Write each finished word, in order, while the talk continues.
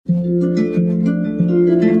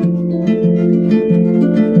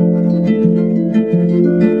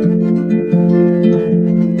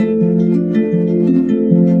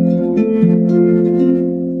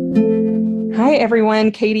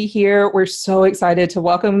everyone. Katie here. We're so excited to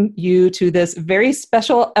welcome you to this very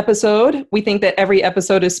special episode. We think that every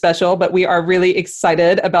episode is special, but we are really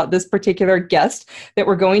excited about this particular guest that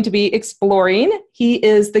we're going to be exploring. He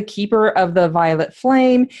is the keeper of the violet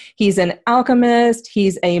flame. He's an alchemist.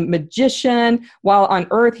 He's a magician. While on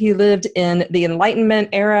Earth, he lived in the Enlightenment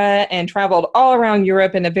era and traveled all around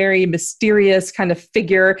Europe in a very mysterious kind of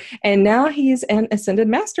figure. And now he's an ascended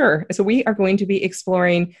master. So we are going to be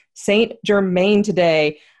exploring Saint Germain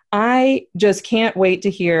today. I just can't wait to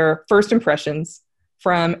hear first impressions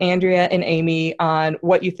from Andrea and Amy on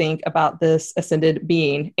what you think about this ascended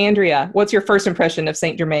being. Andrea, what's your first impression of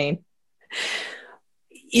Saint Germain?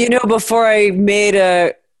 You know, before I made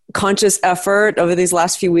a conscious effort over these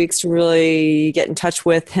last few weeks to really get in touch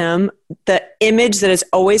with him, the image that has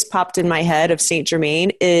always popped in my head of Saint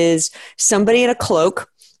Germain is somebody in a cloak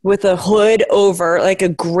with a hood over, like a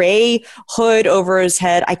gray hood over his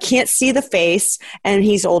head. I can't see the face, and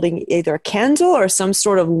he's holding either a candle or some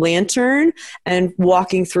sort of lantern and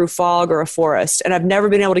walking through fog or a forest. And I've never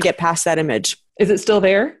been able to get past that image. Is it still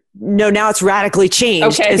there? No, now it's radically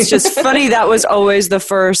changed. Okay. It's just funny. That was always the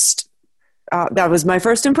first, that was my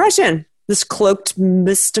first impression. This cloaked,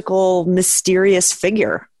 mystical, mysterious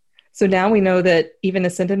figure. So now we know that even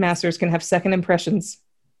ascended masters can have second impressions.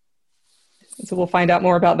 So we'll find out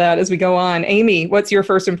more about that as we go on. Amy, what's your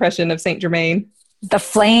first impression of Saint Germain? The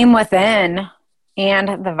flame within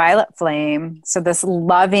and the violet flame. So this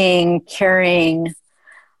loving, caring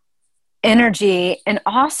energy, and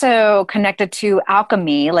also connected to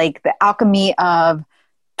alchemy, like the alchemy of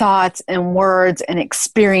thoughts and words and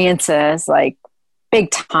experiences, like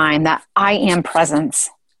big time, that I am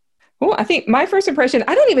presence. Well, I think my first impression,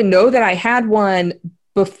 I don't even know that I had one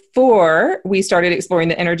before we started exploring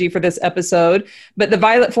the energy for this episode, but the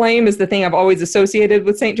violet flame is the thing I've always associated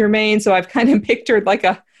with Saint Germain. So I've kind of pictured like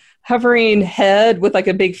a hovering head with like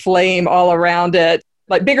a big flame all around it,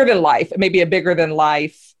 like bigger than life, maybe a bigger than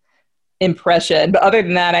life impression. But other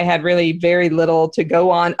than that, I had really very little to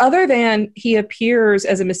go on, other than he appears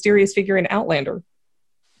as a mysterious figure in Outlander,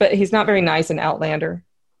 but he's not very nice in Outlander.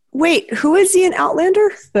 Wait, who is he in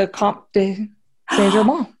Outlander? The Comte de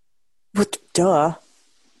Saint-Germain. What? Duh.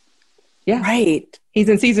 Yeah. Right. He's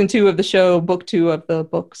in season 2 of the show, book 2 of the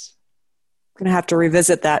books. I'm going to have to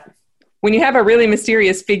revisit that. When you have a really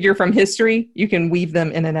mysterious figure from history, you can weave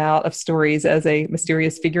them in and out of stories as a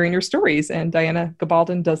mysterious figure in your stories. And Diana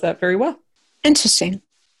Gabaldon does that very well. Interesting.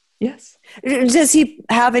 Yes. Does he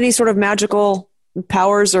have any sort of magical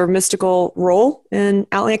powers or mystical role in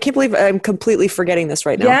Outlander? I can't believe I'm completely forgetting this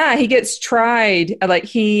right now. Yeah, he gets tried. Like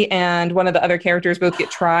he and one of the other characters both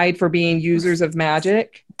get tried for being users of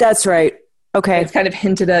magic. That's right. Okay. It's kind of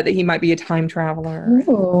hinted at that he might be a time traveler.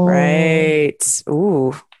 Ooh. Right.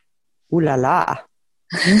 Ooh. Ooh la la.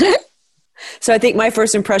 So I think my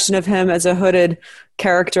first impression of him as a hooded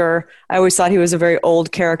character, I always thought he was a very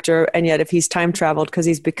old character, and yet if he's time traveled, because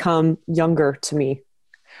he's become younger to me.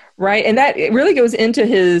 Right. And that it really goes into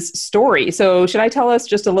his story. So should I tell us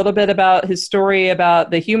just a little bit about his story,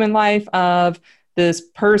 about the human life of this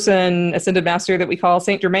person, ascended master that we call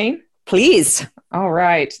Saint Germain? Please. All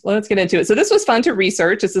right, let's get into it. So this was fun to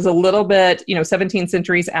research. This is a little bit, 17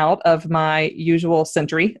 centuries out of my usual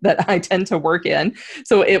century that I tend to work in.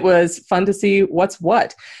 So it was fun to see what's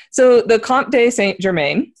what. So the Comte de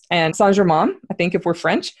Saint-Germain and Saint-Germain, I think if we're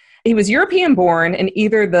French, he was European born in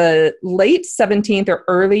either the late 17th or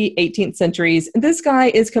early 18th centuries. And this guy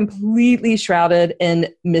is completely shrouded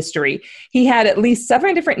in mystery. He had at least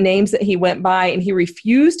 7 different names that he went by, and he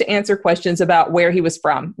refused to answer questions about where he was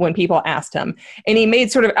from when people asked him. And he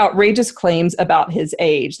made sort of outrageous claims about his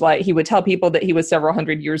age. Like he would tell people that he was several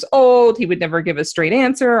hundred years old. He would never give a straight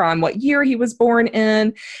answer on what year he was born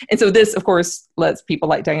in. And so this, of course, lets people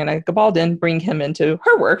like Diana Gabaldon bring him into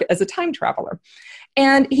her work as a time traveler.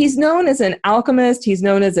 And he's known as an alchemist. He's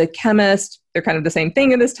known as a chemist. They're kind of the same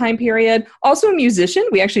thing in this time period. Also a musician.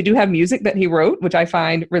 We actually do have music that he wrote, which I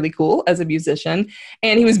find really cool as a musician.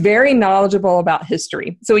 And he was very knowledgeable about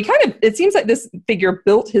history. So he kind of, it seems like this figure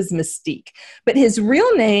built his mystique. But his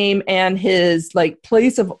real name and his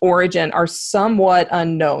place of origin are somewhat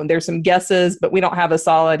unknown. There's some guesses, but we don't have a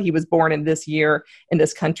solid, he was born in this year, in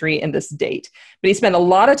this country, in this date. But he spent a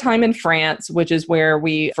lot of time in France, which is where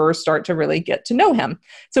we first start to really get to know him.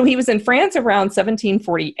 So he was in France around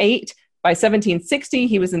 1748. By 1760,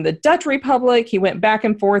 he was in the Dutch Republic. He went back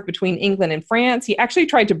and forth between England and France. He actually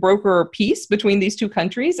tried to broker peace between these two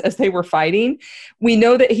countries as they were fighting. We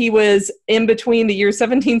know that he was in between the years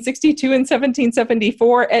 1762 and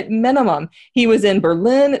 1774 at minimum. He was in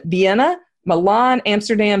Berlin, Vienna, Milan,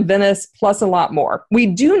 Amsterdam, Venice, plus a lot more. We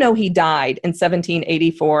do know he died in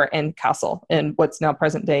 1784 in Kassel, in what's now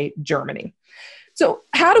present-day Germany. So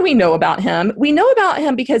how do we know about him? We know about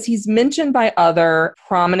him because he's mentioned by other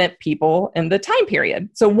prominent people in the time period.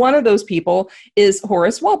 So one of those people is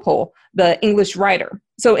Horace Walpole, the English writer.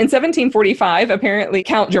 So in 1745, apparently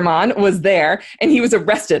Count Germain was there, and he was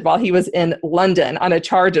arrested while he was in London on a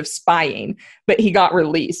charge of spying, but he got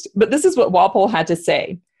released. But this is what Walpole had to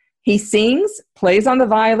say. He sings, plays on the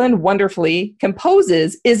violin wonderfully,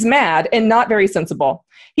 composes, is mad, and not very sensible.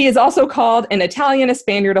 He is also called an Italian, a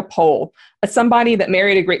Spaniard, a Pole, somebody that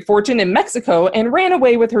married a great fortune in Mexico and ran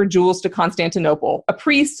away with her jewels to Constantinople, a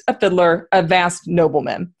priest, a fiddler, a vast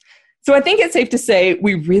nobleman. So I think it's safe to say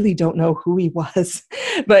we really don't know who he was,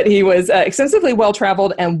 but he was extensively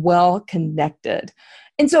well-traveled and well-connected.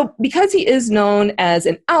 And so because he is known as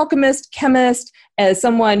an alchemist, chemist, as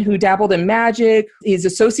someone who dabbled in magic, he's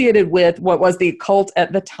associated with what was the occult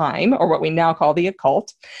at the time, or what we now call the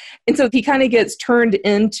occult. And so he kind of gets turned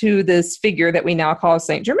into this figure that we now call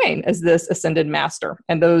Saint Germain as this ascended master.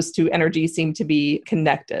 And those two energies seem to be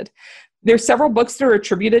connected. There's several books that are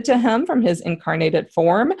attributed to him from his incarnated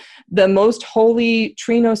form. The Most Holy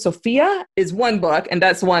Trina Sophia is one book, and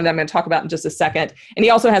that's the one that I'm going to talk about in just a second. And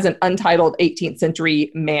he also has an untitled 18th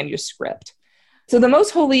century manuscript. So the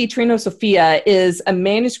Most Holy Trina Sophia is a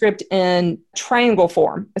manuscript in triangle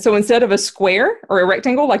form. So instead of a square or a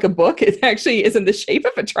rectangle like a book, it actually is in the shape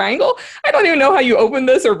of a triangle. I don't even know how you open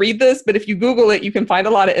this or read this, but if you Google it, you can find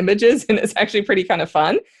a lot of images, and it's actually pretty kind of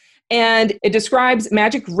fun. And it describes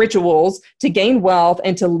magic rituals to gain wealth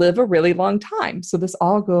and to live a really long time. So this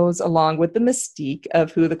all goes along with the mystique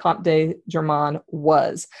of who the Comte de Germain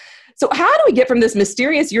was. So how do we get from this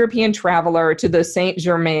mysterious European traveler to the Saint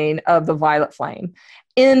Germain of the Violet Flame?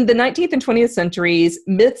 In the 19th and 20th centuries,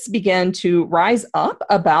 myths began to rise up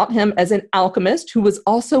about him as an alchemist who was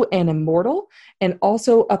also an immortal and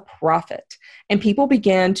also a prophet. And people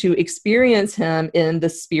began to experience him in the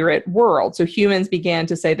spirit world. So humans began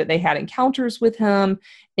to say that they had encounters with him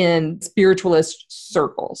in spiritualist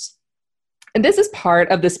circles. And this is part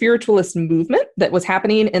of the spiritualist movement that was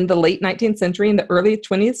happening in the late 19th century and the early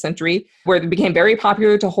 20th century, where it became very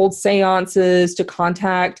popular to hold seances, to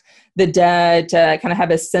contact the dead, to kind of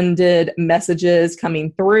have ascended messages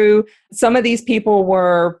coming through. Some of these people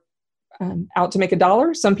were out to make a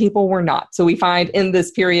dollar. Some people were not. So we find in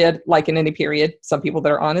this period, like in any period, some people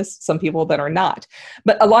that are honest, some people that are not.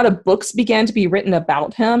 But a lot of books began to be written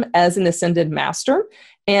about him as an ascended master.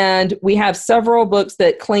 And we have several books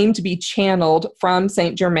that claim to be channeled from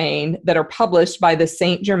Saint Germain that are published by the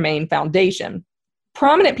Saint Germain Foundation.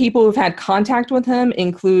 Prominent people who've had contact with him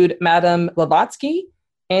include Madame Blavatsky,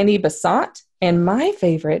 Annie Besant, and my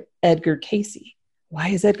favorite, Edgar Cayce. Why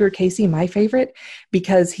is Edgar Cayce my favorite?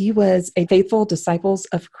 Because he was a faithful Disciples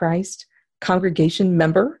of Christ congregation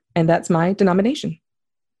member, and that's my denomination.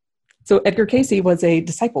 So Edgar Cayce was a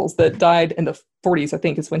Disciples that died in the 40s, I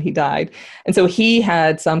think is when he died. And so he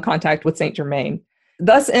had some contact with Saint Germain.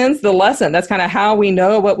 Thus ends the lesson. That's kind of how we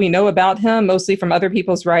know what we know about him, mostly from other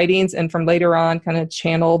people's writings and from later on kind of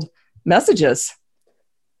channeled messages.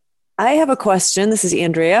 I have a question. This is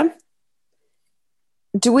Andrea.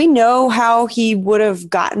 Do we know how he would have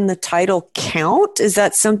gotten the title Count? Is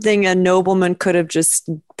that something a nobleman could have just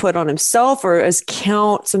put on himself, or is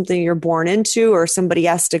Count something you're born into, or somebody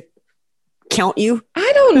has to count you?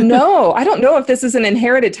 I don't know. I don't know if this is an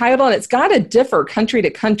inherited title, and it's got to differ country to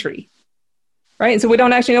country, right? And so we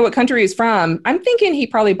don't actually know what country he's from. I'm thinking he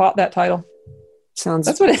probably bought that title.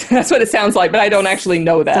 That's what it sounds like, but I don't actually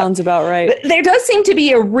know that. Sounds about right. But there does seem to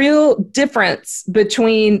be a real difference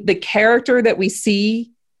between the character that we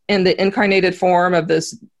see in the incarnated form of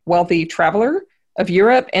this wealthy traveler of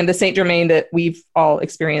Europe and the Saint Germain that we've all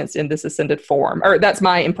experienced in this ascended form. Or that's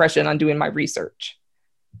my impression on doing my research.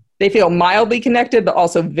 They feel mildly connected, but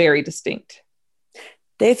also very distinct.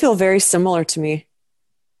 They feel very similar to me.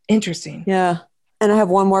 Interesting. Yeah. And I have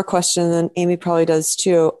one more question, and Amy probably does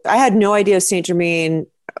too. I had no idea Saint Germain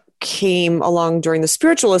came along during the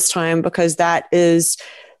spiritualist time, because that is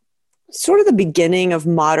sort of the beginning of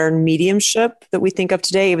modern mediumship that we think of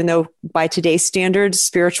today, even though by today's standards,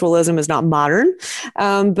 spiritualism is not modern.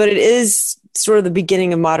 But it is sort of the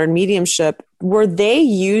beginning of modern mediumship. Were they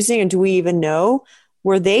using, and do we even know,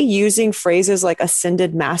 were they using phrases like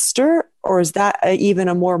ascended master, or is that even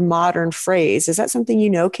a more modern phrase? Is that something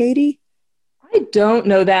you know, Katie? I don't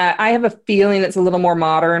know that. I have a feeling it's a little more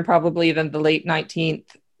modern, probably than the late 19th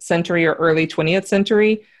century or early 20th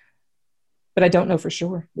century, but I don't know for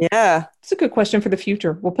sure. Yeah. It's a good question for the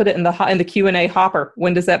future. We'll put it in the Q&A hopper.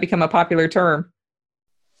 When does that become a popular term?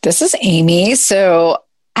 This is Amy. So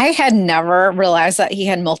I had never realized that he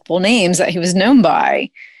had multiple names that he was known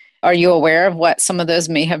by. Are you aware of what some of those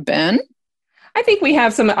may have been? I think we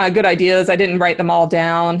have some good ideas. I didn't write them all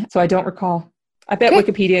down, so I don't recall. I bet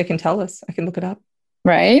Okay. Wikipedia can tell us. I can look it up.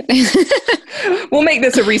 Right? We'll make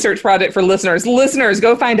this a research project for listeners. Listeners,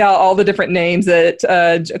 go find out all the different names that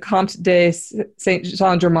Comte de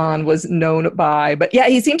Saint-Germain was known by. But yeah,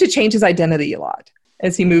 he seemed to change his identity a lot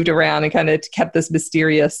as he moved around and kind of kept this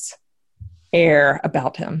mysterious air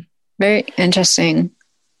about him. Very interesting.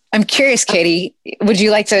 I'm curious, Katie, would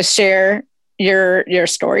you like to share your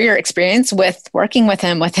story, your experience with working with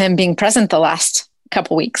him being present the last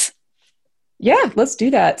couple weeks? Yeah, let's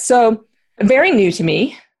do that. So very new to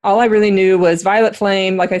me. All I really knew was violet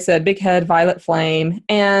flame, like I said, big head, violet flame.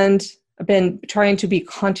 And I've been trying to be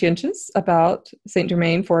conscientious about Saint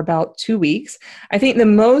Germain for about 2 weeks. I think the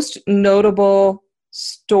most notable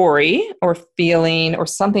story or feeling or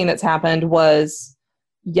something that's happened was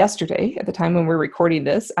yesterday at the time when we're recording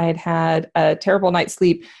this. I had had a terrible night's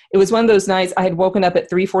sleep. It was one of those nights I had woken up at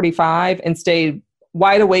 3:45 and stayed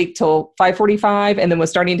wide awake till 5:45 and then was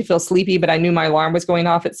starting to feel sleepy, but I knew my alarm was going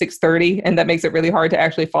off at 6:30, and that makes it really hard to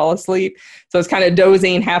actually fall asleep. So I was kind of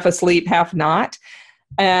dozing, half asleep, half not,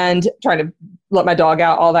 and trying to let my dog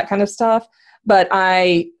out, all that kind of stuff. But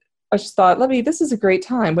I just thought, Libby, this is a great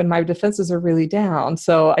time when my defenses are really down.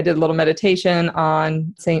 So I did a little meditation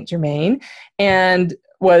on Saint Germain and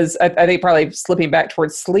was, I think, probably slipping back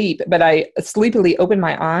towards sleep, but I sleepily opened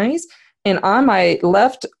my eyes, and on my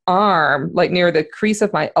left arm, like near the crease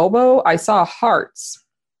of my elbow, I saw hearts.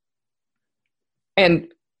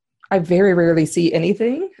 And I very rarely see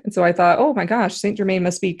anything. And so I thought, oh my gosh, Saint Germain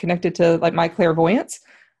must be connected to like my clairvoyance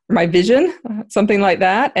or my vision, something like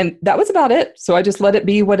that. And that was about it. So I just let it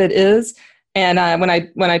be what it is. And when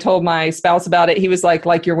I told my spouse about it, he was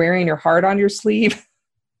like you're wearing your heart on your sleeve.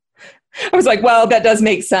 I was like, well, that does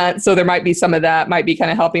make sense. So there might be some of that, might be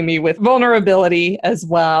kind of helping me with vulnerability as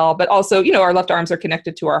well. But also, our left arms are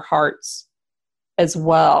connected to our hearts as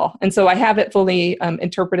well. And so I haven't fully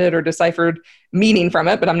interpreted or deciphered meaning from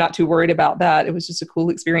it, but I'm not too worried about that. It was just a cool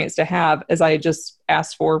experience to have as I just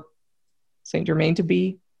asked for Saint Germain to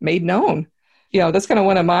be made known. That's kind of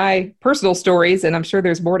one of my personal stories, and I'm sure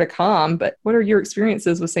there's more to come. But what are your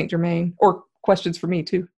experiences with Saint Germain, or questions for me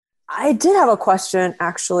too? I did have a question,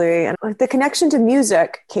 actually, and the connection to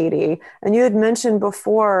music, Katie. And you had mentioned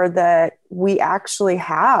before that we actually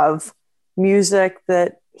have music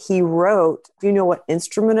that he wrote. Do you know what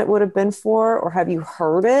instrument it would have been for, or have you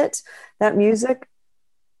heard it, that music?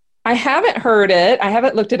 I haven't heard it. I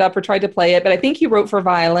haven't looked it up or tried to play it, but I think he wrote for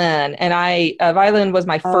violin, and violin was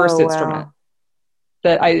my first instrument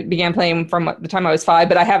that I began playing from the time I was 5,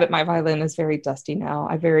 but I have it. My violin is very dusty now.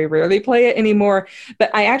 I very rarely play it anymore, but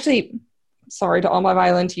I actually, sorry to all my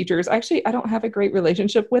violin teachers, I don't have a great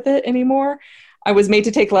relationship with it anymore. I was made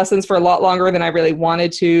to take lessons for a lot longer than I really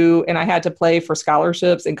wanted to, and I had to play for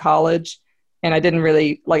scholarships in college, and I didn't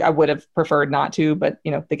really, I would have preferred not to, but,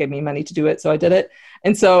 they gave me money to do it, so I did it.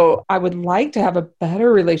 And so I would like to have a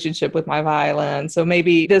better relationship with my violin, so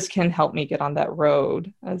maybe this can help me get on that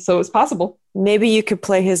road. So it's possible. Maybe you could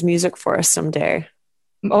play his music for us someday.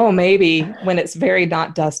 Oh, maybe when it's very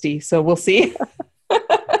not dusty. So we'll see.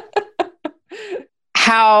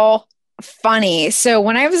 How funny. So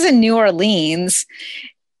when I was in New Orleans,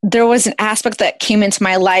 there was an aspect that came into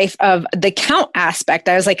my life of the count aspect.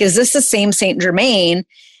 I was like, is this the same Saint Germain?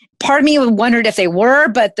 Part of me wondered if they were,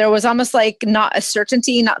 but there was almost like not a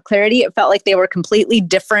certainty, not clarity. It felt like they were completely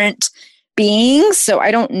different beings. So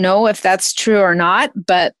I don't know if that's true or not,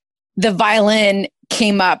 but the violin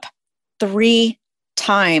came up 3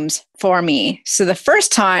 times for me. So the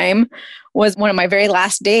first time was one of my very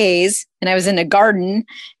last days, and I was in a garden,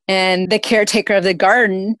 and the caretaker of the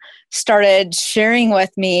garden started sharing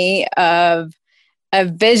with me of a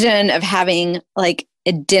vision of having like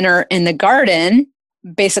a dinner in the garden,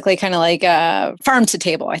 basically kind of like a farm to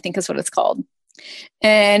table, I think is what it's called.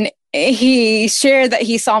 And he shared that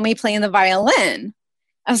he saw me playing the violin.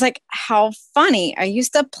 I was like, how funny. I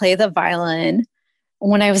used to play the violin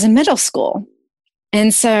when I was in middle school.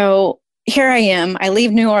 And so here I am. I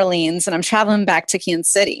leave New Orleans and I'm traveling back to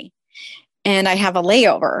Kansas City. And I have a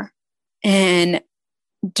layover. And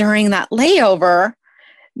during that layover,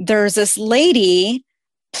 there's this lady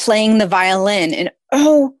playing the violin. And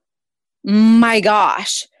oh my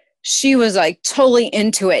gosh, she was like totally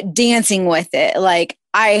into it, dancing with it. Like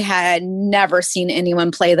I had never seen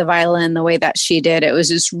anyone play the violin the way that she did. It was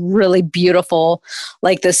just really beautiful,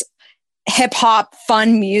 like this hip hop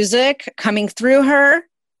fun music coming through her.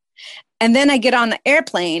 And then I get on the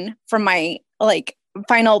airplane from my like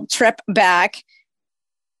final trip back,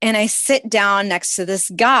 and I sit down next to this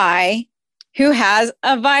guy who has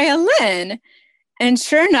a violin. And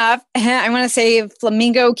sure enough, I want to say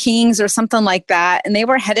Flamingo Kings or something like that. And they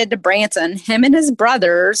were headed to Branson. Him and his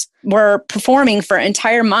brothers were performing for an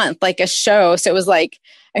entire month, like a show. So it was like,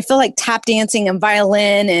 I feel like tap dancing and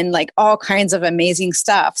violin and like all kinds of amazing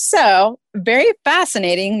stuff. So very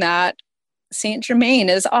fascinating that Saint Germain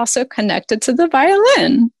is also connected to the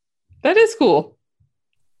violin. That is cool.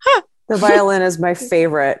 Huh. The violin is my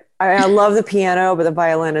favorite. I love the piano, but the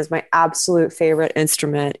violin is my absolute favorite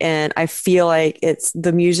instrument. And I feel like it's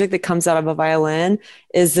the music that comes out of a violin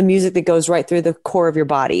is the music that goes right through the core of your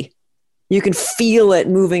body. You can feel it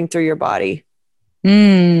moving through your body.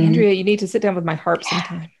 Andrea, you need to sit down with my harp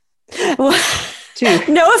sometime. Well,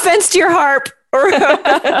 no offense to your harp.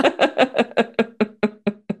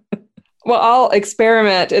 Well, I'll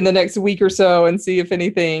experiment in the next week or so and see if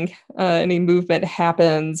anything, any movement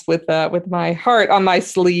happens with my heart on my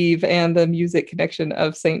sleeve and the music connection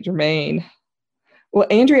of Saint Germain. Well,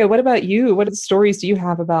 Andrea, what about you? What stories do you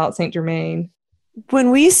have about Saint Germain?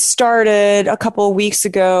 When we started a couple of weeks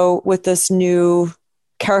ago with this new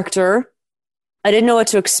character, I didn't know what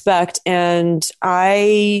to expect. And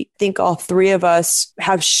I think all three of us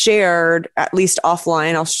have shared, at least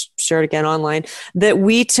offline, I'll share it again online, that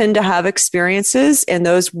we tend to have experiences in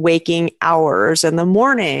those waking hours in the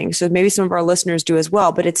morning. So maybe some of our listeners do as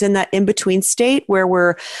well, but it's in that in-between state where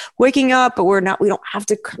we're waking up, but we don't have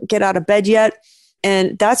to get out of bed yet.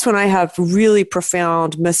 And that's when I have really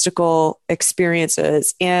profound mystical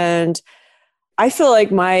experiences. And I feel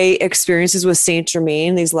like my experiences with Saint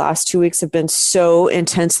Germain these last 2 weeks have been so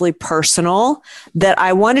intensely personal that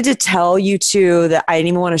I wanted to tell you two that I didn't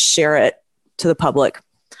even want to share it to the public.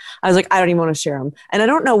 I was like, I don't even want to share them. And I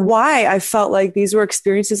don't know why I felt like these were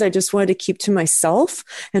experiences I just wanted to keep to myself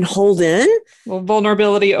and hold in. Well,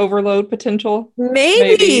 vulnerability overload potential.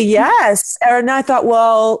 Maybe. Yes. And I thought,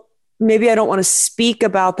 well, maybe I don't want to speak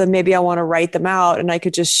about them. Maybe I want to write them out and I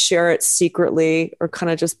could just share it secretly or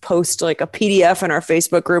kind of just post like a PDF in our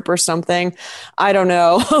Facebook group or something. I don't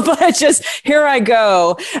know, but just here I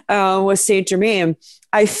go with Saint Germain.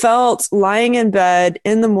 I felt lying in bed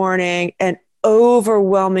in the morning an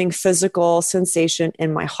overwhelming physical sensation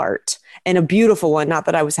in my heart, and a beautiful one. Not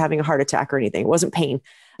that I was having a heart attack or anything. It wasn't pain,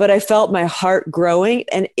 but I felt my heart growing.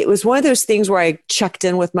 And it was one of those things where I checked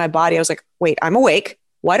in with my body. I was like, wait, I'm awake.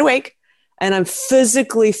 Wide awake, and I'm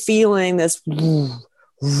physically feeling this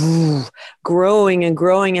growing and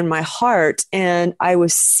growing in my heart. And I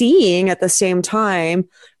was seeing at the same time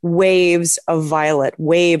waves of violet,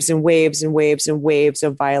 waves and waves and waves and waves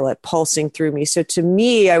of violet pulsing through me. So to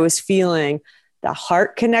me, I was feeling the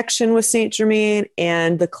heart connection with Saint Germain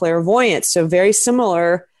and the clairvoyance. So very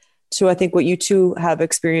similar to, I think, what you two have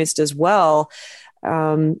experienced as well.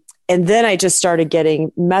 And then I just started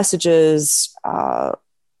getting messages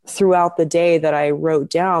throughout the day that I wrote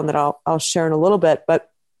down that I'll share in a little bit. But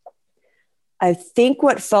I think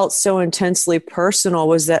what felt so intensely personal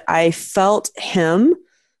was that I felt him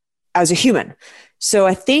as a human. So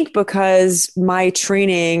I think because my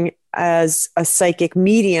training as a psychic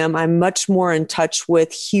medium, I'm much more in touch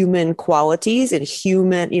with human qualities and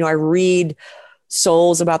human, I read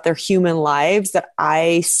souls about their human lives, that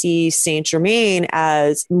I see Saint Germain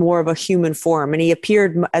as more of a human form. And he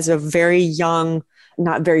appeared as a very young,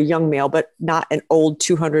 not very young male, but not an old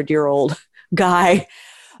 200-year-old guy.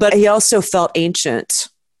 But he also felt ancient,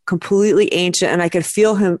 completely ancient. And I could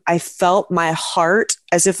feel him. I felt my heart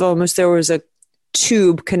as if almost there was a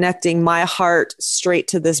tube connecting my heart straight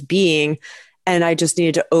to this being. And I just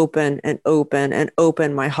needed to open and open and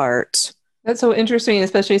open my heart. That's so interesting,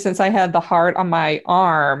 especially since I had the heart on my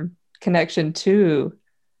arm connection too.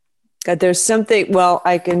 There's something, well,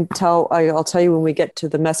 I'll tell you when we get to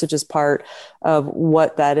the messages part of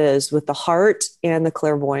what that is with the heart and the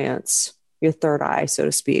clairvoyance, your third eye, so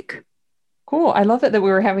to speak. Cool. I love it that we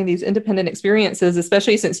were having these independent experiences,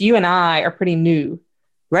 especially since you and I are pretty new,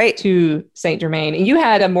 right, to Saint Germain. And you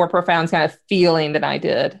had a more profound kind of feeling than I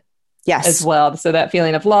did. Yes. As well. So that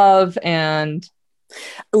feeling of love,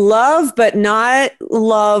 but not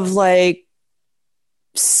love like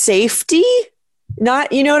safety.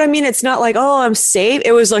 Not, you know what I mean? It's not like, oh, I'm safe.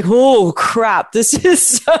 It was like, oh crap, this is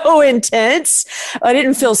so intense. I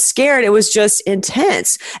didn't feel scared. It was just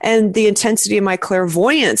intense. And the intensity of my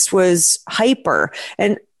clairvoyance was hyper.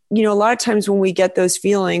 And, a lot of times when we get those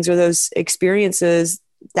feelings or those experiences,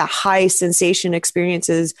 the high sensation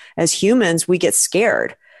experiences as humans, we get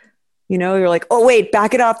scared. You're like, oh, wait,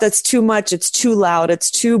 back it off. That's too much. It's too loud.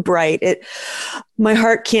 It's too bright. My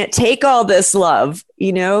heart can't take all this love,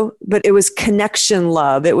 but it was connection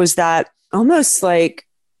love. It was that almost like,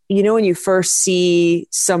 you know, when you first see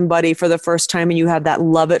somebody for the first time and you have that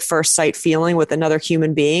love at first sight feeling with another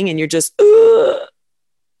human being and you're just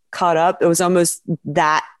caught up. It was almost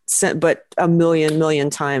that, but a million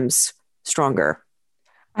times stronger.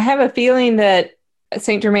 I have a feeling that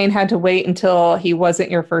Saint Germain had to wait until he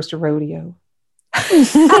wasn't your first rodeo.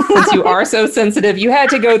 Since you are so sensitive, you had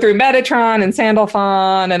to go through Metatron and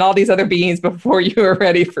Sandalphon and all these other beings before you were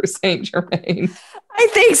ready for Saint Germain. I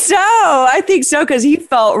think so, because he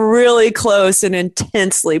felt really close and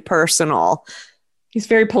intensely personal. He's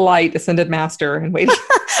very polite, ascended master, and waiting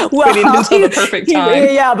until the perfect time.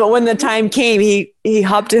 Yeah, but when the time came, he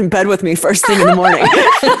hopped in bed with me first thing in the morning.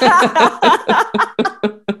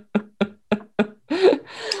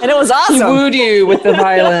 And it was awesome. He wooed you with the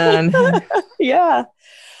violin. Yeah.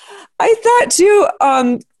 I thought too,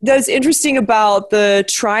 that's interesting about the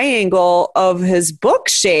triangle of his book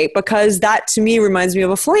shape, because that to me reminds me of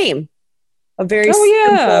a flame. A very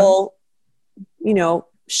simple, you know,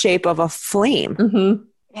 shape of a flame. Mm-hmm.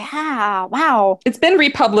 Yeah. Wow. It's been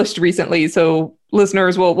republished recently, so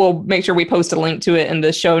listeners we'll make sure we post a link to it in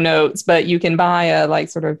the show notes, but you can buy a like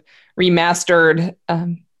sort of remastered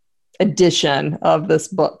edition of this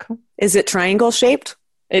book. Is it triangle shaped?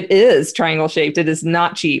 It is triangle shaped. It is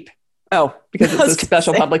not cheap. Oh, because it's a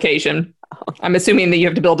special publication. I'm assuming that you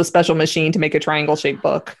have to build a special machine to make a triangle shaped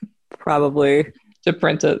book. Probably. To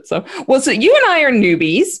print it. So you and I are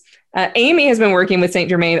newbies. Amy has been working with Saint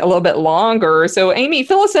Germain a little bit longer. So Amy,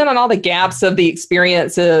 fill us in on all the gaps of the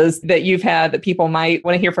experiences that you've had that people might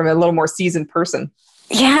want to hear from a little more seasoned person.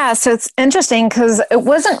 Yeah, so it's interesting because it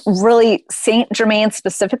wasn't really Saint Germain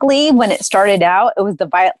specifically when it started out. It was the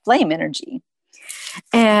violet flame energy.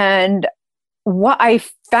 And what I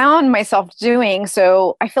found myself doing,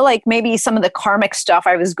 so I feel like maybe some of the karmic stuff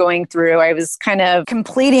I was going through, I was kind of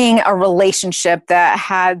completing a relationship that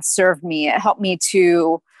had served me. It helped me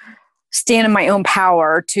to stand in my own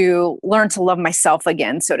power, to learn to love myself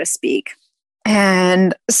again, so to speak.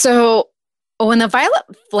 And so when the violet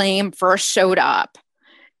flame first showed up,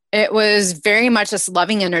 it was very much this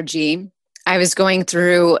loving energy. I was going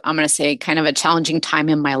through, I'm going to say, kind of a challenging time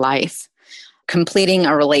in my life, completing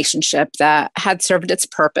a relationship that had served its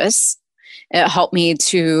purpose. It helped me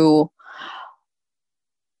to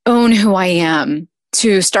own who I am,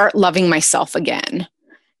 to start loving myself again,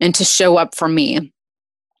 and to show up for me.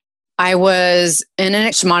 I was in a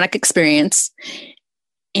shamanic experience,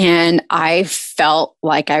 and I felt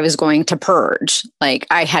like I was going to purge. Like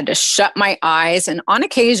I had to shut my eyes, and on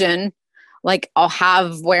occasion, like I'll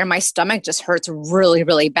have where my stomach just hurts really,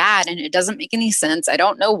 really bad. And it doesn't make any sense. I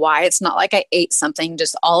don't know why. It's not like I ate something,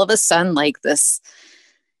 just all of a sudden, like this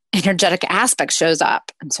energetic aspect shows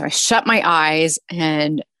up. And so I shut my eyes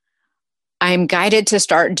and I'm guided to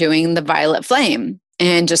start doing the violet flame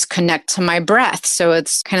and just connect to my breath. So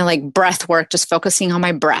it's kind of like breath work, just focusing on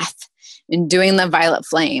my breath and doing the violet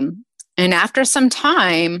flame. And after some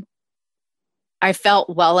time, I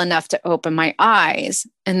felt well enough to open my eyes.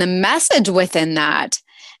 And the message within that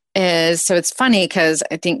is, so it's funny because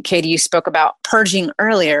I think, Katie, you spoke about purging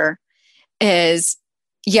earlier, is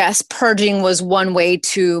yes, purging was one way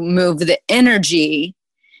to move the energy,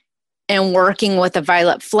 and working with the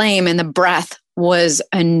violet flame and the breath was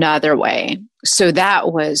another way. So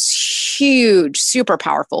that was huge, super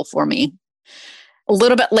powerful for me. A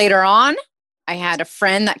little bit later on, I had a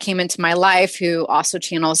friend that came into my life who also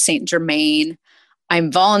channels Saint Germain.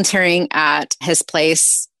 I'm volunteering at his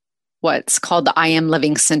place, what's called the I Am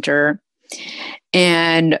Living Center.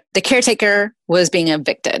 And the caretaker was being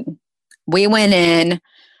evicted. We went in,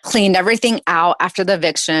 cleaned everything out after the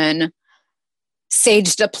eviction,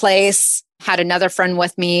 saged the place, had another friend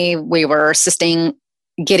with me. We were assisting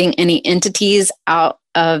getting any entities out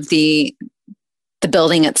of the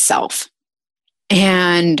building itself.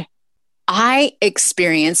 And I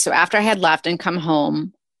experienced, so after I had left and come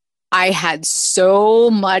home, I had so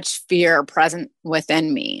much fear present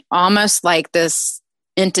within me, almost like this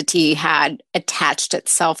entity had attached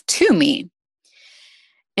itself to me.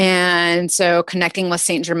 And so connecting with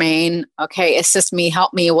Saint Germain, okay, assist me,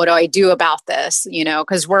 help me. What do I do about this? You know,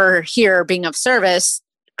 because we're here being of service,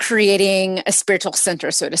 creating a spiritual center,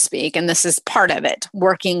 so to speak. And this is part of it,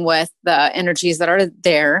 working with the energies that are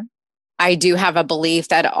there. I do have a belief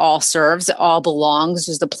that it all serves, it all belongs.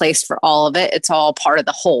 There's a place for all of it. It's all part of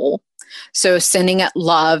the whole. So sending it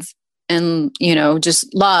love and, you know,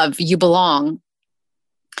 just love, you belong.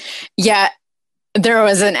 Yet there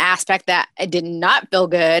was an aspect that I did not feel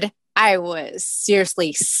good. I was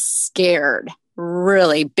seriously scared,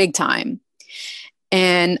 really big time.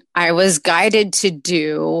 And I was guided to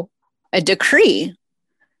do a decree.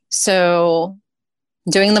 So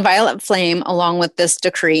doing the violet flame along with this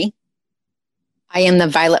decree. I am the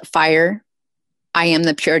violet fire. I am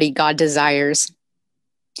the purity God desires.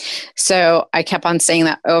 So I kept on saying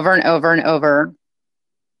that over and over and over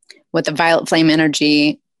with the violet flame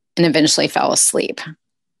energy, and eventually fell asleep.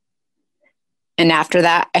 And after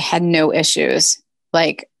that, I had no issues,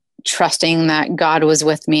 like trusting that God was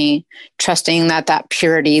with me, trusting that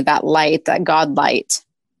purity, that light, that God light,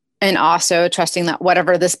 and also trusting that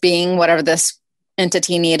whatever this being, whatever this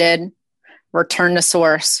entity needed, return to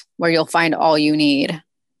source where you'll find all you need.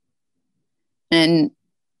 And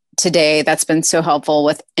today, that's been so helpful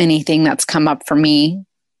with anything that's come up for me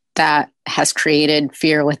that has created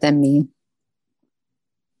fear within me.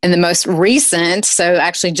 And the most recent, so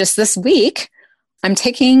actually just this week, I'm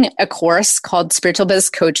taking a course called Spiritual Biz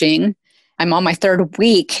Coaching. I'm on my third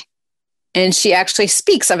week, and she actually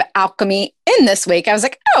speaks of alchemy in this week. I was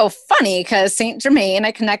like, oh, funny, because Saint Germain,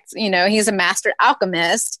 I connect, he's a master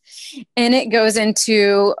alchemist, and it goes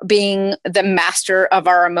into being the master of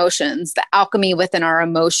our emotions, the alchemy within our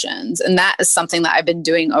emotions. And that is something that I've been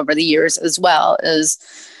doing over the years as well, is,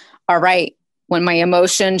 all right, when my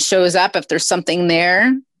emotion shows up, if there's something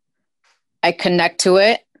there, I connect to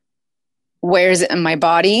it. Where is it in my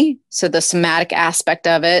body? So the somatic aspect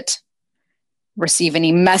of it, receive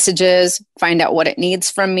any messages, find out what it needs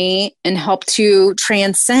from me, and help to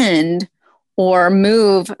transcend or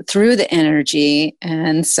move through the energy.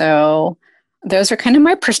 And so those are kind of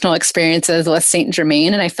my personal experiences with Saint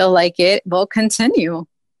Germain, and I feel like it will continue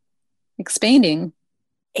expanding.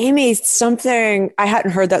 Amy, something, I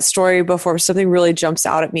hadn't heard that story before. Something really jumps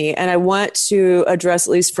out at me. And I want to address,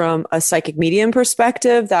 at least from a psychic medium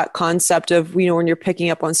perspective, that concept of, when you're picking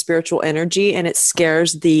up on spiritual energy and it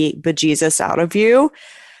scares the bejesus out of you.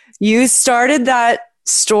 You started that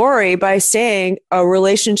story by saying a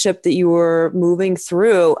relationship that you were moving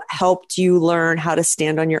through helped you learn how to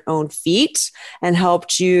stand on your own feet and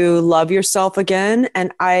helped you love yourself again.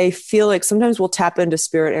 And I feel like sometimes we'll tap into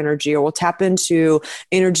spirit energy, or we'll tap into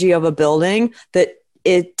energy of a building that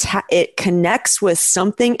it connects with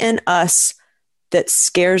something in us that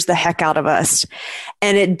scares the heck out of us.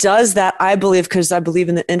 And it does that, I believe, because I believe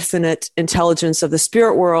in the infinite intelligence of the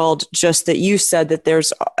spirit world, just that you said that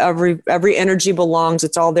there's every energy belongs,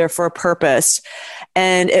 it's all there for a purpose.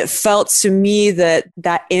 And it felt to me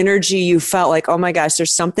that energy, you felt like, oh my gosh,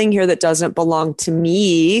 there's something here that doesn't belong to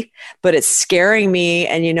me, but it's scaring me.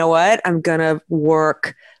 And you know what? I'm going to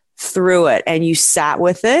work through it. And you sat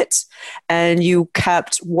with it and you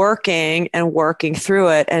kept working and working through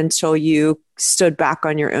it until you stood back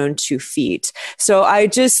on your own 2 feet. So I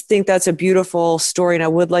just think that's a beautiful story. And I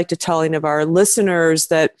would like to tell any of our listeners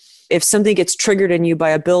that if something gets triggered in you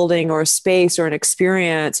by a building or a space or an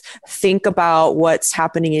experience, think about what's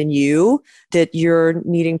happening in you that you're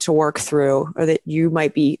needing to work through, or that you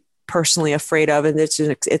might be personally afraid of. And it's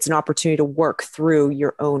an opportunity to work through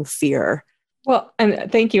your own fear. Well,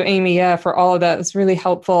 and thank you, Amy, for all of that. It's really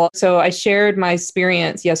helpful. So I shared my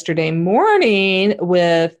experience yesterday morning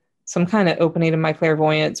with some kind of opening of my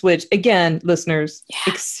clairvoyance, which, again, listeners,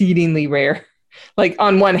 exceedingly rare. Like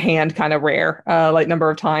on one hand, kind of rare, like number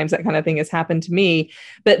of times that kind of thing has happened to me.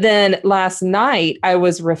 But then last night, I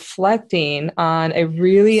was reflecting on a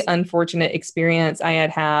really unfortunate experience I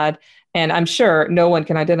had, and I'm sure no one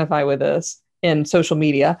can identify with this in social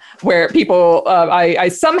media, where people, I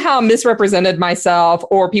somehow misrepresented myself,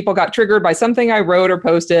 or people got triggered by something I wrote or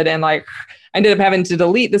posted, and I ended up having to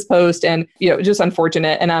delete this post, and just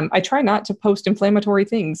unfortunate. And I try not to post inflammatory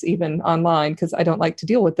things even online, because I don't like to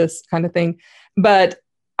deal with this kind of thing. But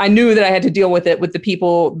I knew that I had to deal with it with the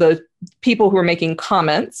people who were making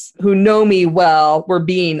comments, who know me well, were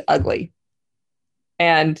being ugly.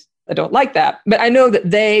 And I don't like that, but I know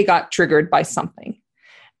that they got triggered by something.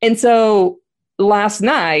 And so last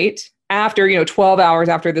night, after 12 hours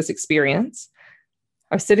after this experience,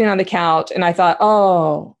 I was sitting on the couch and I thought,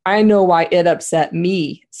 oh, I know why it upset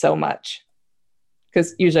me so much.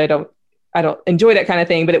 Because usually I don't enjoy that kind of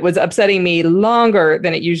thing, but it was upsetting me longer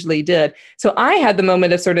than it usually did. So I had the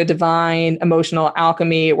moment of sort of divine emotional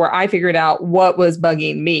alchemy, where I figured out what was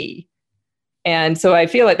bugging me. And so I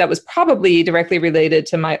feel like that was probably directly related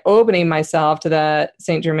to my opening myself to that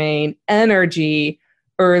Saint Germain energy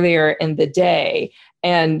earlier in the day.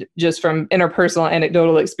 And just from interpersonal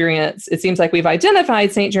anecdotal experience, it seems like we've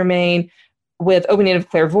identified Saint Germain with opening of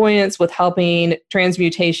clairvoyance, with helping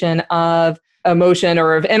transmutation of emotion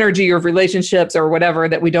or of energy or of relationships or whatever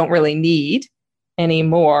that we don't really need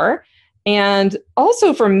anymore. And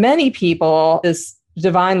also for many people, this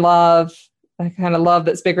divine love, a kind of love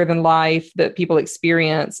that's bigger than life that people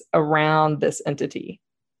experience around this entity.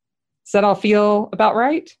 Does that all feel about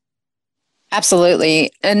right?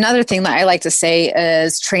 Absolutely. Another thing that I like to say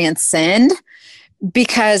is transcend,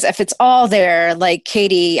 because if it's all there, like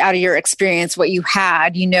Katie, out of your experience, what you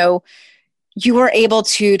had, you were able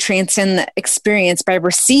to transcend the experience by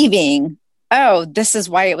receiving, oh, this is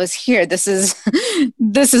why it was here. This is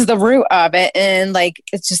this is the root of it. And like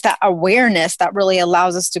it's just that awareness that really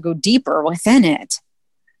allows us to go deeper within it.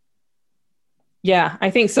 Yeah,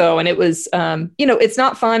 I think so. And it was it's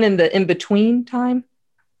not fun in the in-between time.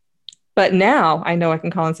 But now I know I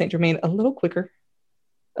can call on Saint Germain a little quicker,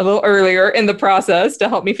 a little earlier in the process to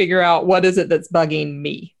help me figure out what is it that's bugging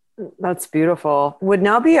me. That's beautiful. Would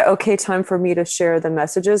now be an okay time for me to share the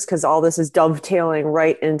messages? Because all this is dovetailing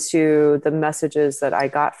right into the messages that I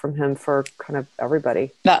got from him for kind of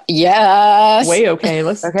everybody. Yes. Way okay.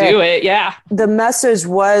 Let's do it. Yeah. The message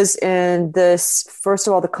was in this, first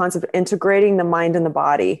of all, the concept of integrating the mind and the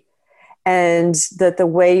body. And that the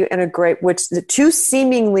way you integrate, which the two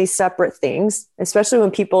seemingly separate things, especially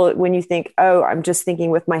when you think, oh, I'm just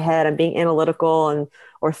thinking with my head, I'm being analytical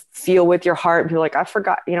or feel with your heart. And you're like, I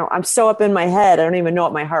forgot, I'm so up in my head. I don't even know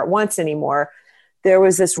what my heart wants anymore. There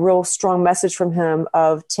was this real strong message from him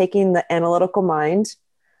of taking the analytical mind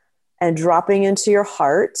and dropping into your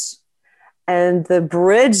heart. And the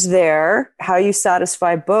bridge there, how you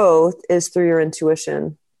satisfy both, is through your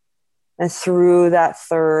intuition. And through that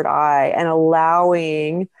third eye, and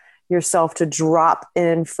allowing yourself to drop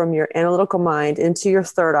in from your analytical mind into your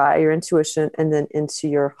third eye, your intuition, and then into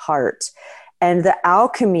your heart. And the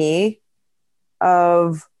alchemy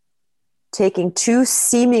of taking two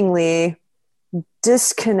seemingly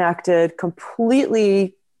disconnected,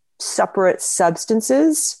 completely separate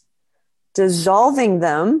substances, dissolving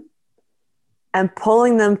them and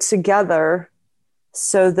pulling them together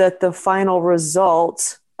so that the final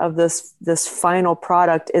result of this final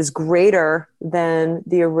product is greater than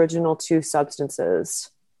the original two substances.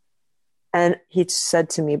 And he said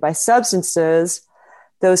to me, by substances,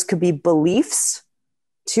 those could be beliefs,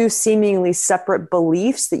 two seemingly separate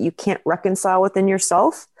beliefs that you can't reconcile within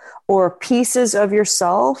yourself, or pieces of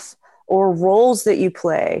yourself, or roles that you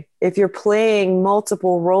play. If you're playing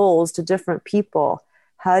multiple roles to different people,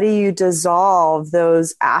 how do you dissolve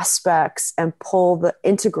those aspects and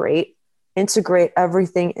integrate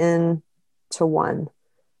everything into one?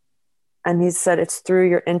 And he said it's through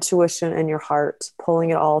your intuition and your heart,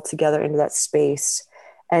 pulling it all together into that space.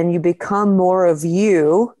 And you become more of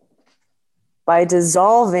you by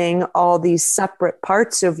dissolving all these separate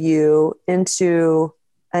parts of you into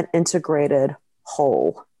an integrated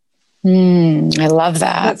whole. I love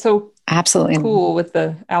that. That's so absolutely cool with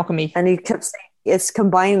the alchemy. And he kept saying it's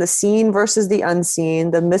combining the seen versus the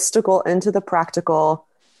unseen, the mystical into the practical,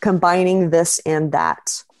 combining this and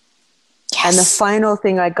that. Yes. And the final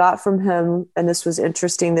thing I got from him, and this was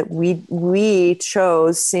interesting, that we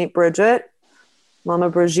chose Saint Bridget, Mama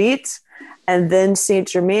Brigitte, and then Saint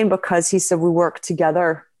Germain, because he said we work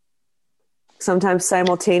together, sometimes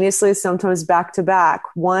simultaneously, sometimes back to back.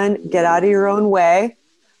 One, get out of your own way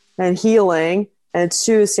and healing, and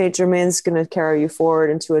two, Saint Germain's going to carry you forward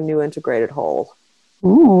into a new integrated whole.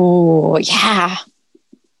 Ooh, yeah.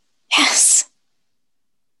 Yes.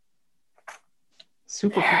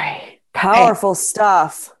 Super powerful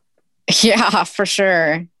stuff. Yeah, for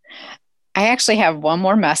sure. I actually have one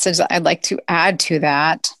more message that I'd like to add to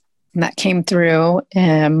that. And that came through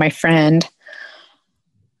my friend.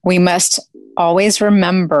 We must always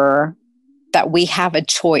remember that we have a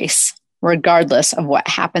choice regardless of what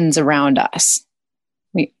happens around us.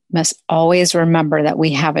 We must always remember that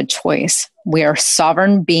we have a choice. We are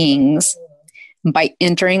sovereign beings. By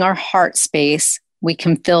entering our heart space, we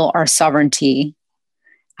can feel our sovereignty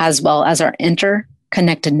as well as our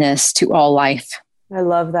interconnectedness to all life. I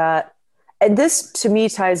love that. And this, to me,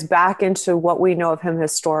 ties back into what we know of him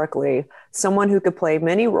historically. Someone who could play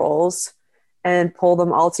many roles and pull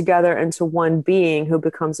them all together into one being who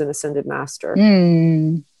becomes an ascended master.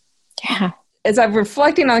 Yeah. As I'm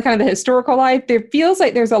reflecting on kind of the historical life, there feels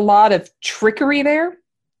like there's a lot of trickery there.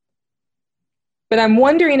 But I'm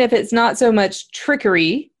wondering if it's not so much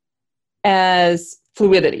trickery as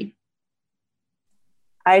fluidity.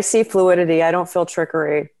 I see fluidity. I don't feel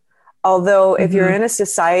trickery. Although if you're in a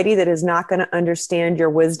society that is not going to understand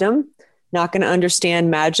your wisdom, not going to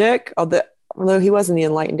understand magic, although he was in the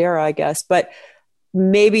enlightened era, I guess, but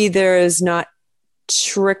maybe there is not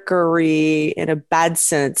trickery in a bad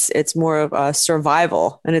sense. It's more of a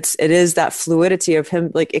survival. And it is that fluidity of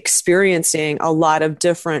him like experiencing a lot of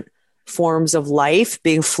different forms of life,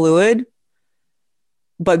 being fluid,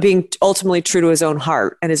 but being ultimately true to his own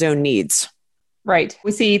heart and his own needs. Right.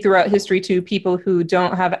 We see throughout history, too, people who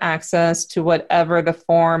don't have access to whatever the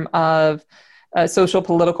form of social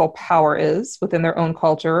political power is within their own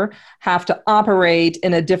culture, have to operate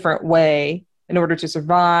in a different way in order to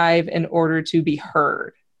survive, in order to be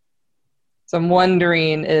heard. So I'm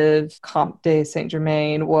wondering if Comte de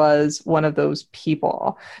Saint-Germain was one of those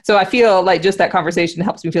people. So I feel like just that conversation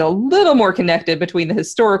helps me feel a little more connected between the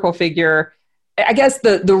historical figure, I guess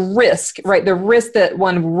the risk, right? The risk that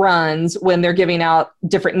one runs when they're giving out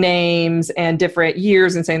different names and different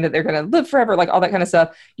years and saying that they're going to live forever, like all that kind of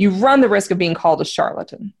stuff. You run the risk of being called a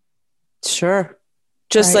charlatan. Sure.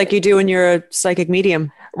 Just right? like you do when you're a psychic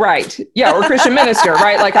medium. Right. Yeah. Or Christian minister,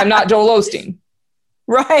 right? Like I'm not Joel Osteen.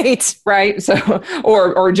 Right. Right. So,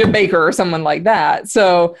 or Jim Baker or someone like that.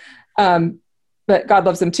 So, but God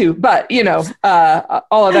loves them too. But,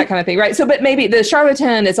 all of that kind of thing. Right. So, but maybe the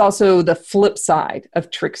charlatan is also the flip side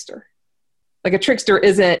of trickster. Like a trickster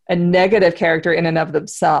isn't a negative character in and of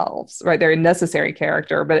themselves, right? They're a necessary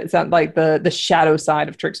character, but it's not like the shadow side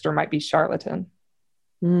of trickster might be charlatan.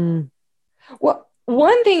 Well,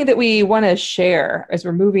 one thing that we want to share as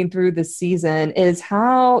we're moving through this season is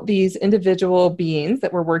how these individual beings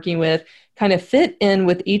that we're working with kind of fit in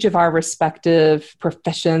with each of our respective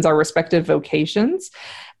professions, our respective vocations.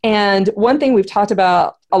 And one thing we've talked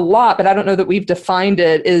about a lot, but I don't know that we've defined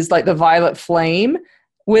it, is like the violet flame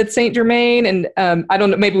with Saint Germain. And I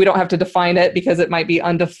don't know, maybe we don't have to define it because it might be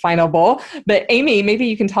undefinable. But Amy, maybe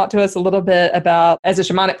you can talk to us a little bit about, as a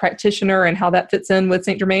shamanic practitioner, and how that fits in with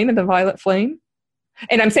Saint Germain and the violet flame.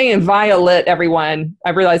 And I'm saying violet, everyone. I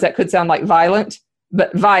realize that could sound like violent,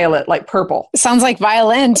 but violet, like purple. Sounds like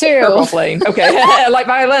violin too. Purple flame. Okay. Like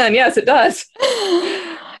violin. Yes, it does.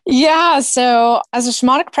 Yeah. So as a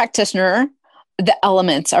shamanic practitioner, the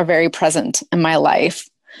elements are very present in my life.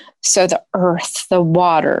 So the earth, the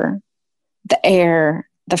water, the air,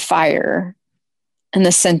 the fire, and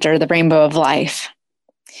the center, the rainbow of life.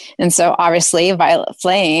 And so obviously violet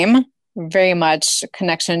flame, very much a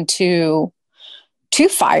connection to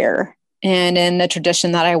fire. And in the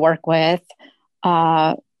tradition that I work with,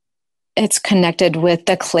 it's connected with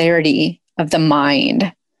the clarity of the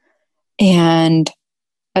mind. And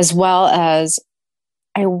as well as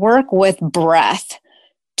I work with breath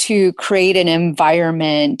to create an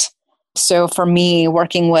environment. So for me,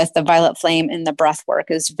 working with the violet flame and the breath work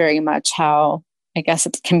is very much how I guess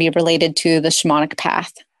it can be related to the shamanic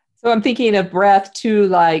path. So I'm thinking of breath to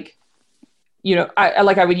like,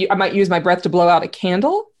 I might use my breath to blow out a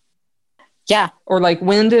candle. Yeah. Or like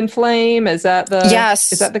wind and flame. Is that the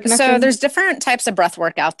connection? So there's different types of breath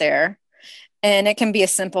work out there. And it can be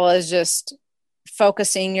as simple as just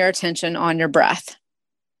focusing your attention on your breath.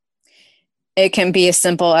 It can be as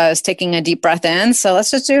simple as taking a deep breath in. So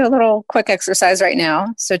let's just do a little quick exercise right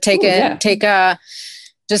now. So take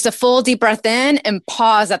just a full deep breath in and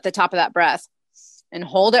pause at the top of that breath and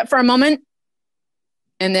hold it for a moment.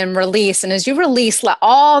 And then release. And as you release, let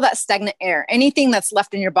all that stagnant air, anything that's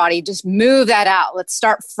left in your body, just move that out. Let's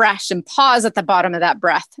start fresh and pause at the bottom of that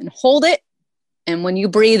breath and hold it. And when you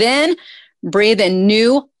breathe in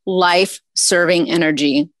new life-serving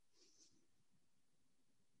energy.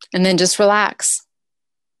 And then just relax.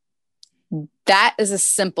 That is a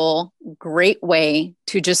simple, great way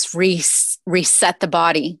to just reset the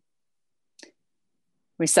body,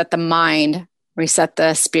 reset the mind, reset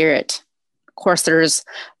the spirit. Of course, there's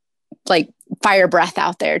like fire breath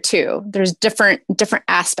out there too. There's different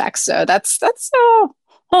aspects. So that's a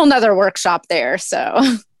whole nother workshop there. So,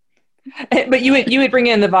 but you would bring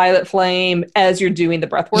in the violet flame as you're doing the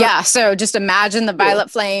breath work. Yeah. So just imagine the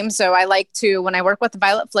violet flame. So I like to, when I work with the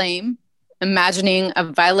violet flame, imagining a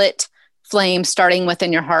violet flame starting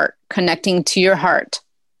within your heart, connecting to your heart,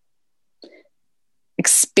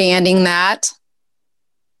 expanding that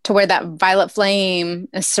to where that violet flame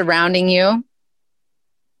is surrounding you.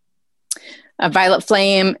 A violet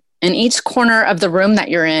flame in each corner of the room that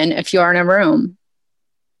you're in, if you are in a room.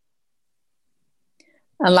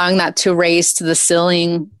 Allowing that to raise to the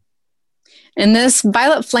ceiling. And this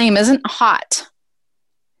violet flame isn't hot.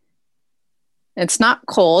 It's not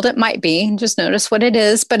cold. It might be. Just notice what it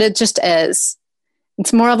is, but it just is.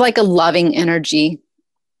 It's more of like a loving energy.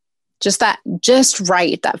 Just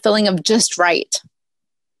right. That feeling of just right.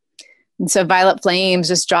 And so violet flames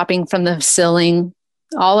just dropping from the ceiling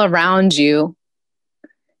all around you,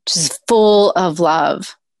 just full of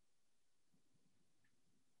love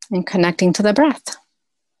and connecting to the breath.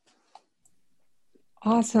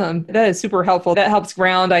 Awesome. That is super helpful. That helps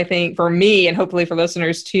ground, I think, for me and hopefully for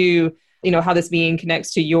listeners too, how this being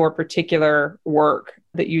connects to your particular work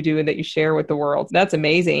that you do and that you share with the world. That's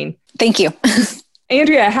amazing. Thank you.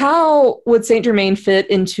 Andrea, how would Saint Germain fit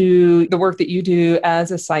into the work that you do as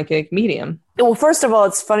a psychic medium? Well, first of all,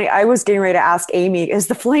 it's funny. I was getting ready to ask Amy, is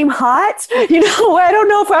the flame hot? I don't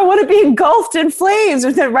know if I want to be engulfed in flames.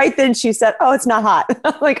 And then right then she said, oh, it's not hot.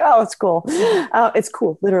 I'm like, oh, it's cool. It's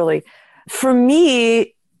cool, literally. For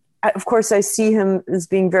me, of course, I see him as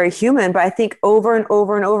being very human, but I think over and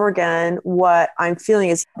over and over again, what I'm feeling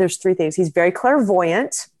is there's three things. He's very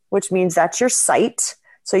clairvoyant, which means that's your sight.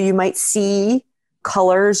 So you might see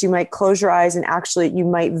colors, you might close your eyes and actually you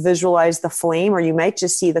might visualize the flame, or you might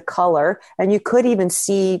just see the color, and you could even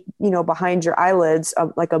see, behind your eyelids,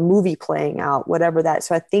 like a movie playing out, whatever that.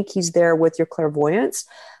 So I think he's there with your clairvoyance.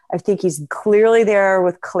 I think he's clearly there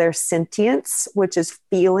with clairsentience, which is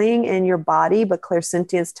feeling in your body, but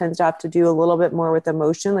clairsentience tends to have to do a little bit more with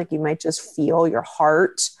emotion. Like you might just feel your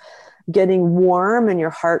heart getting warm and your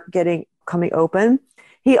heart coming open.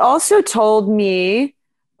 He also told me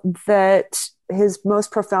that his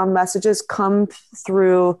most profound messages come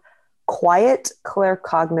through quiet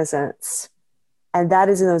claircognizance. And that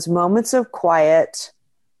is in those moments of quiet,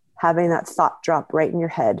 having that thought drop right in your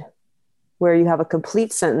head, where you have a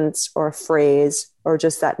complete sentence or a phrase or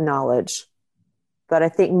just that knowledge. But I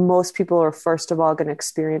think most people are first of all going to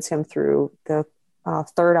experience him through the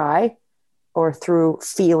third eye or through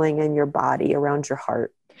feeling in your body around your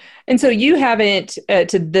heart. And so you haven't,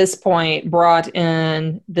 to this point, brought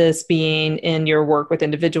in this being in your work with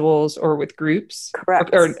individuals or with groups? Correct.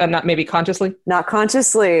 Or not maybe consciously? Not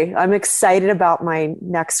consciously. I'm excited about my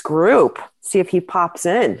next group. See if he pops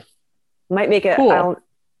in. Might make it, cool.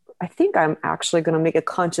 I think I'm actually going to make a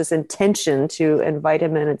conscious intention to invite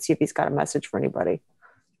him in and see if he's got a message for anybody.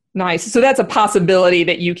 Nice. So that's a possibility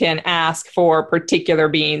that you can ask for particular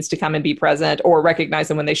beings to come and be present or recognize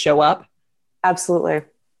them when they show up? Absolutely.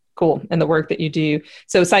 Cool. And the work that you do.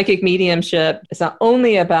 So psychic mediumship is not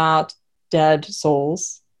only about dead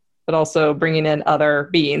souls, but also bringing in other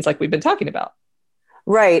beings like we've been talking about.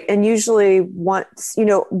 Right. And usually once,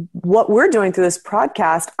 what we're doing through this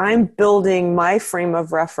podcast, I'm building my frame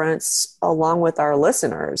of reference along with our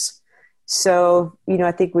listeners. So,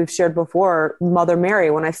 I think we've shared before, Mother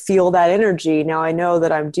Mary, when I feel that energy, now I know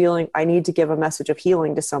that I need to give a message of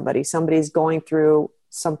healing to somebody. Somebody's going through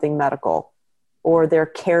something medical, or they're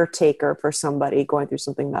caretaker for somebody going through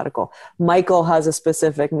something medical. Michael has a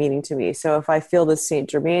specific meaning to me. So if I feel this Saint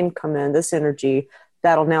Germain come in, this energy,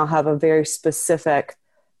 that'll now have a very specific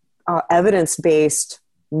evidence-based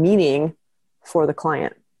meaning for the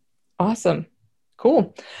client. Awesome.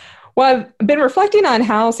 Cool. Well, I've been reflecting on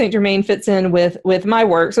how Saint Germain fits in with my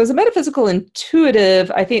work. So as a metaphysical intuitive,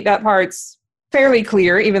 I think that part's fairly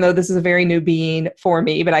clear, even though this is a very new being for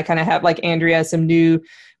me, but I kind of have, like Andrea, some new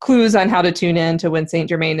clues on how to tune in to when Saint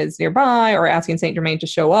Germain is nearby, or asking Saint Germain to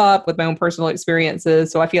show up with my own personal experiences.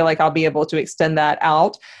 So I feel like I'll be able to extend that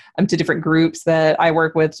out to different groups that I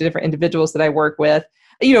work with, to different individuals that I work with.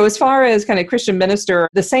 As far as kind of Christian minister,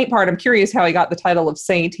 the saint part, I'm curious how he got the title of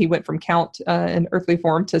saint. He went from count in earthly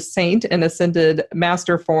form to saint in ascended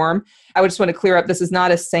master form. I would just want to clear up, this is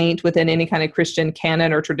not a saint within any kind of Christian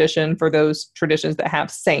canon or tradition for those traditions that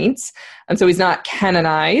have saints. And so he's not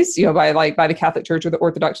canonized, by the Catholic Church or the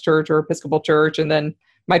Orthodox Church or Episcopal Church. And then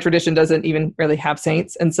my tradition doesn't even really have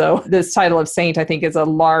saints. And so this title of saint, I think, is a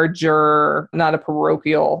larger, not a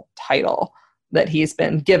parochial title that he's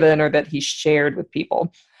been given or that he's shared with people.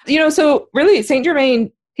 So really, Saint Germain,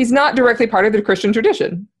 he's not directly part of the Christian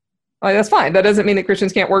tradition. That's fine. That doesn't mean that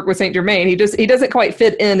Christians can't work with Saint Germain. He doesn't quite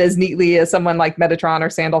fit in as neatly as someone like Metatron or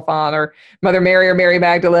Sandalphon or Mother Mary or Mary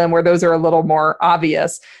Magdalene, where those are a little more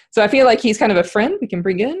obvious. So I feel like he's kind of a friend we can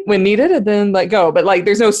bring in when needed and then let go. But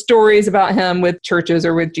there's no stories about him with churches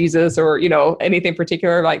or with Jesus or, anything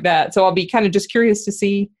particular like that. So I'll be kind of just curious to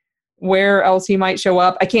see where else he might show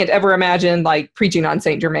up. I can't ever imagine preaching on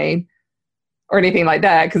Saint Germain or anything like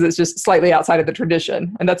that, because it's just slightly outside of the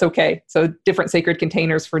tradition, and that's okay. So different sacred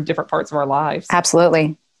containers for different parts of our lives.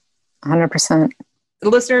 Absolutely. 100%.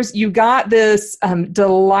 Listeners, you got this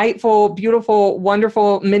delightful, beautiful,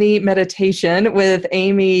 wonderful mini meditation with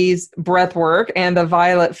Amy's breath work and the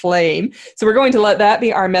violet flame. So we're going to let that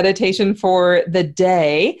be our meditation for the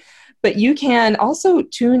day. But you can also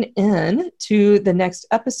tune in to the next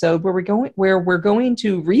episode where we're going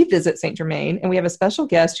to revisit Saint Germain, and we have a special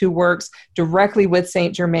guest who works directly with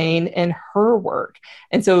Saint Germain in her work.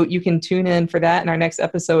 And so you can tune in for that in our next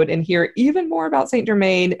episode and hear even more about Saint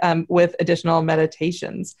Germain with additional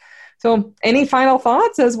meditations. So any final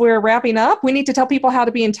thoughts as we're wrapping up? We need to tell people how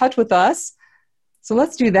to be in touch with us. So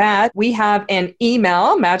let's do that. We have an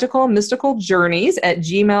email,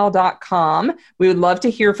 magicalmysticaljourneys@gmail.com. We would love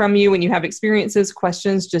to hear from you when you have experiences,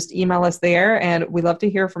 questions, just email us there. And we love to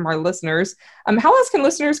hear from our listeners. How else can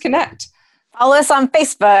listeners connect? Follow us on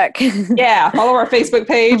Facebook. Yeah, follow our Facebook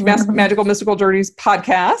page, Magical Mystical Journeys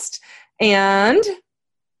Podcast. And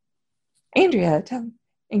Andrea,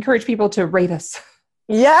 encourage people to rate us.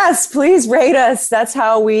 Yes, please rate us. That's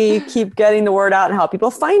how we keep getting the word out and help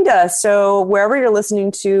people find us. So wherever you're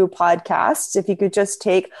listening to podcasts, if you could just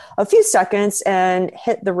take a few seconds and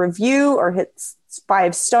hit the review or hit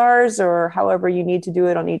 5 stars or however you need to do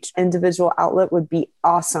it on each individual outlet would be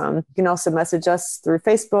awesome. You can also message us through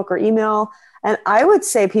Facebook or email. And I would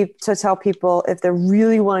say to tell people if they're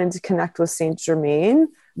really wanting to connect with Saint Germain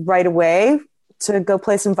right away, to go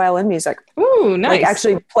play some violin music. Ooh, nice. Like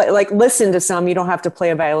actually play, like listen to some. You don't have to play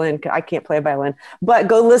a violin. I can't play a violin, but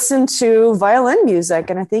go listen to violin music.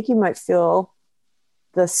 And I think you might feel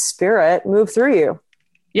the spirit move through you.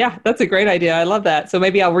 Yeah, that's a great idea. I love that. So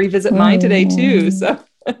maybe I'll revisit mine today too. So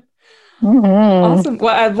awesome.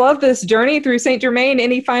 Well, I love this journey through Saint Germain.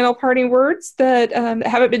 Any final parting words that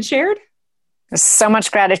haven't been shared? So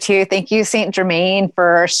much gratitude. Thank you, Saint Germain,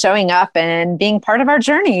 for showing up and being part of our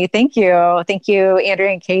journey. Thank you. Thank you,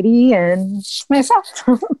 Andrea and Katie and myself.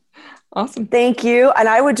 Awesome. Thank you. And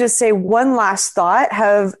I would just say one last thought.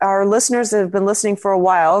 Have our listeners that have been listening for a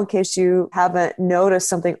while, in case you haven't noticed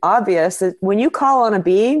something obvious, that when you call on a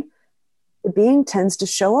being, the being tends to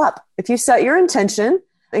show up. If you set your intention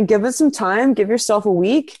and give it some time, give yourself a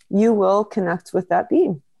week, you will connect with that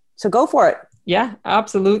being. So go for it. Yeah,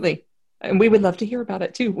 absolutely. And we would love to hear about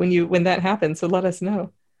it too when that happens. So let us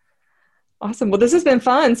know. Awesome. Well, this has been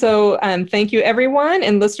fun. So thank you, everyone.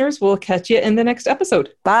 And listeners, we'll catch you in the next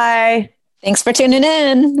episode. Bye. Thanks for tuning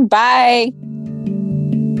in. Bye.